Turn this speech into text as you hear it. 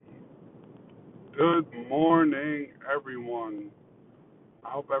Good morning, everyone. I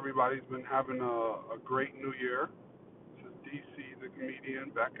hope everybody's been having a great new year. This is DC, the comedian,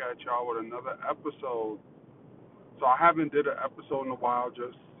 back at y'all with another episode. So I haven't did an episode in a while,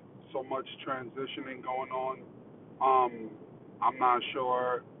 just so much transitioning going on. Um, I'm not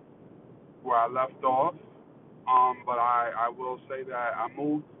sure where I left off, but I will say that I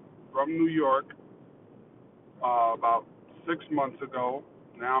moved from New York about 6 months ago.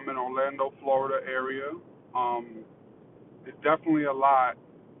 Now I'm in Orlando, Florida area. Um, it's definitely a lot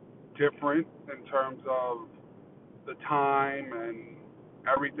different in terms of the time and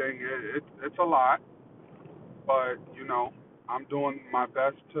everything. It's a lot, but I'm doing my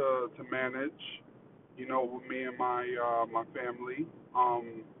best to manage. With me and my family.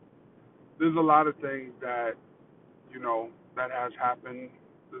 There's a lot of things that that has happened.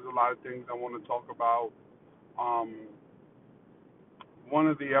 There's a lot of things I want to talk about. Um, One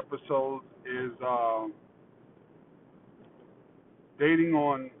of the episodes is dating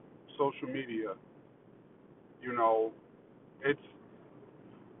on social media. You know, it's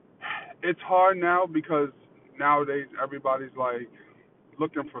it's hard now because nowadays everybody's like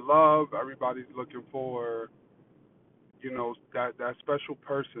looking for love. Everybody's looking for that special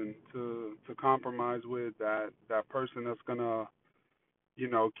person to compromise with. That person that's gonna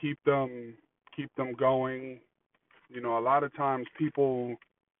keep them going. A lot of times people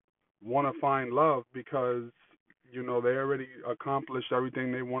want to find love because they already accomplished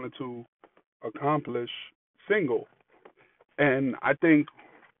everything they wanted to accomplish single. And I think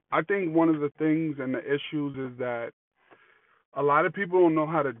one of the things and the issues is that a lot of people don't know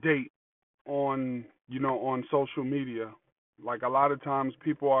how to date on social media. Like a lot of times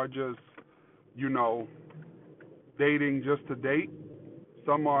people are just you know dating just to date.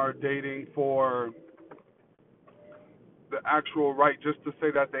 Some are dating for the actual right just to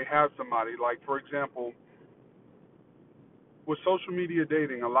say that they have somebody. Like for example, with social media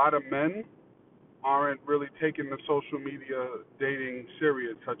dating, a lot of men aren't really taking the social media dating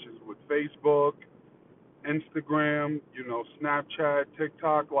serious, such as with Facebook, Instagram, Snapchat,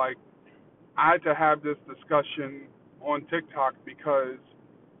 TikTok. Like I had to have this discussion on TikTok because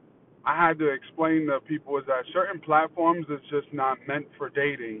I had to explain to people is that certain platforms is just not meant for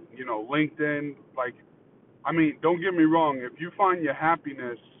dating. LinkedIn, like, I mean, don't get me wrong. If you find your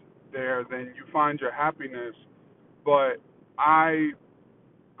happiness there, then you find your happiness. But I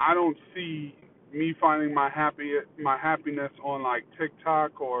I don't see me finding my happiness on like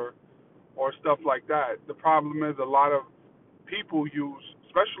TikTok or stuff like that. The problem is a lot of people use,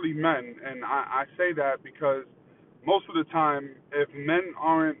 especially men, and I say that because most of the time, if men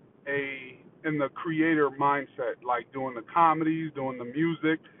aren't in the creator mindset, like doing the comedies, doing the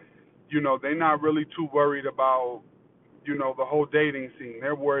music, they're not really too worried about the whole dating scene.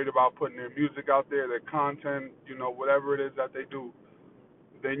 They're worried about putting their music out there, their content, whatever it is that they do.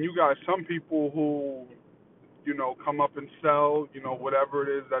 Then you got some people who come up and sell, whatever it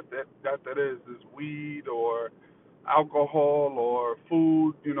is that is weed or alcohol or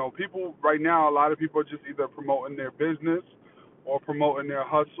food. People right now, a lot of people are just either promoting their business or promoting their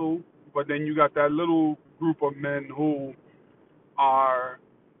hustle. But then you got that little group of men who are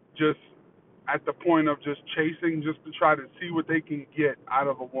just at the point of just chasing just to try to see what they can get out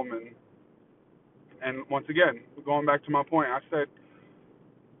of a woman. And once again, going back to my point, I said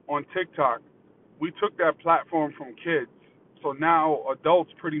on TikTok, we took that platform from kids. So now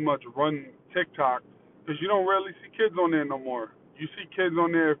adults pretty much run TikTok because you don't really see kids on there no more. You see kids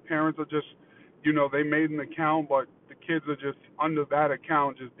on there if parents are just, they made an account, but the kids are just under that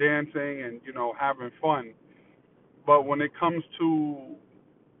account just dancing and, having fun. But when it comes to,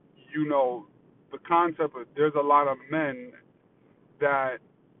 you know, the concept of there's a lot of men that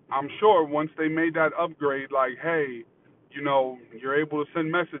I'm sure once they made that upgrade, like, hey, you're able to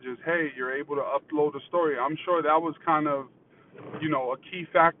send messages. Hey, you're able to upload a story. I'm sure that was kind of, a key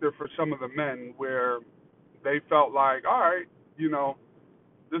factor for some of the men where they felt like, all right, you know,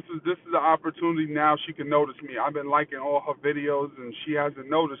 this is the opportunity now she can notice me. I've been liking all her videos and she hasn't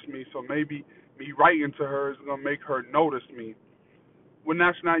noticed me, so maybe me writing to her is gonna make her notice me. When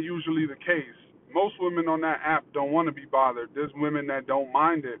that's not usually the case. Most women on that app don't want to be bothered. There's women that don't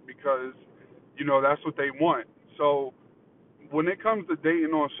mind it because, that's what they want. So when it comes to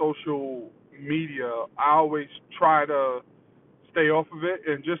dating on social media, I always try to stay off of it,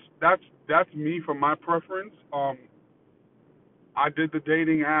 and just that's me for my preference. I did the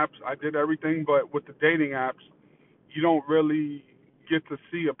dating apps, I did everything, but with the dating apps, you don't really get to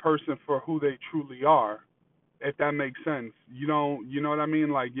see a person for who they truly are, if that makes sense. You don't, you know what I mean?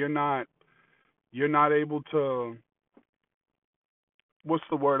 Like you're not able to, what's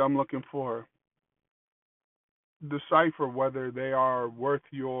the word I'm looking for? decipher whether they are worth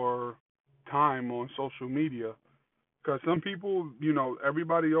your time on social media. Because some people,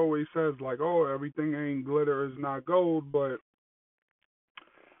 everybody always says, like, oh, everything ain't glitter is not gold. But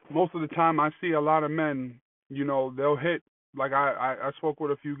most of the time, I see a lot of men, they'll hit, like, I spoke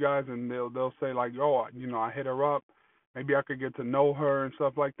with a few guys, and they'll say, like, oh, I hit her up. Maybe I could get to know her and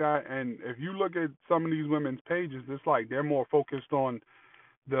stuff like that. And if you look at some of these women's pages, it's like they're more focused on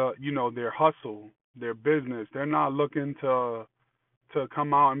their hustle, their business. They're not looking to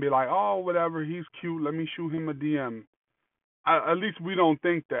come out and be like, oh, whatever, he's cute, let me shoot him a DM. At least we don't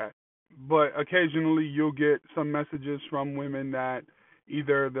think that. But occasionally you'll get some messages from women that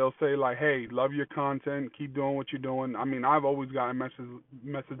either they'll say like, hey, love your content, keep doing what you're doing. I mean, I've always gotten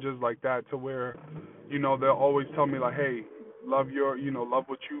messages like that to where, they'll always tell me like, hey, love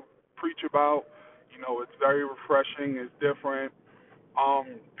what you preach about. It's very refreshing, it's different.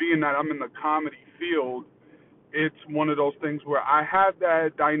 Being that I'm in the comedy field, it's one of those things where I have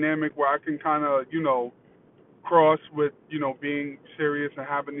that dynamic where I can kind of, cross with, being serious and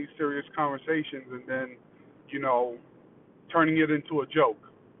having these serious conversations, and then, you know, turning it into a joke.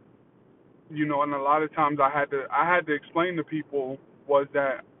 And a lot of times I had to explain to people was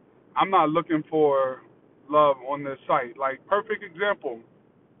that I'm not looking for love on this site. Like, perfect example,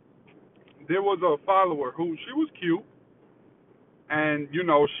 there was a follower who, she was cute, and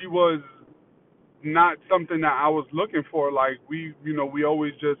she was not something that I was looking for. Like, we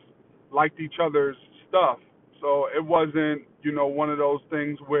always just liked each other's stuff. So it wasn't, one of those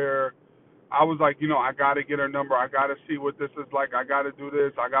things where I was like, I gotta get her number. I gotta see what this is like. I gotta do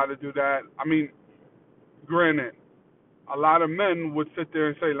this. I gotta do that. I mean, granted, a lot of men would sit there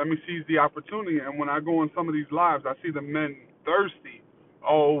and say, let me seize the opportunity. And when I go on some of these lives, I see the men thirsty.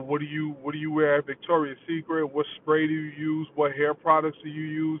 Oh, what do you wear at Victoria's Secret? What spray do you use? What hair products do you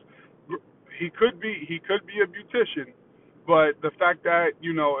use? He could be a beautician, but the fact that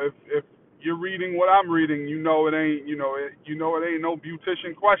if you're reading what I'm reading, it ain't it ain't no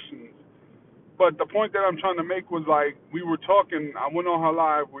beautician questions. But the point that I'm trying to make was, like, we were talking. I went on her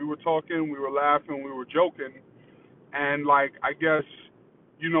live. We were talking. We were laughing. We were joking. And, like, I guess,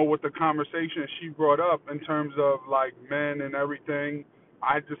 with the conversation she brought up in terms of, like, men and everything,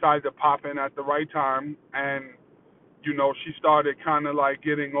 I decided to pop in at the right time. And, she started kind of, like,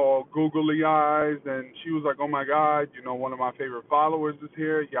 getting all googly eyes. And she was like, oh, my God, one of my favorite followers is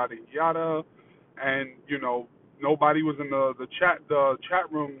here, yada, yada. And, nobody was in the chat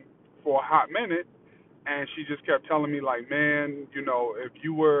room for a hot minute. And she just kept telling me, like, man, if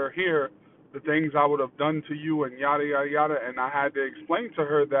you were here, the things I would have done to you, and yada yada yada. And I had to explain to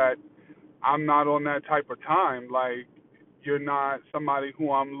her that I'm not on that type of time. Like, you're not somebody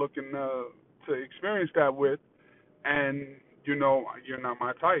who I'm looking to experience that with, and you're not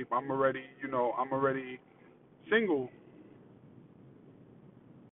my type. I'm already single,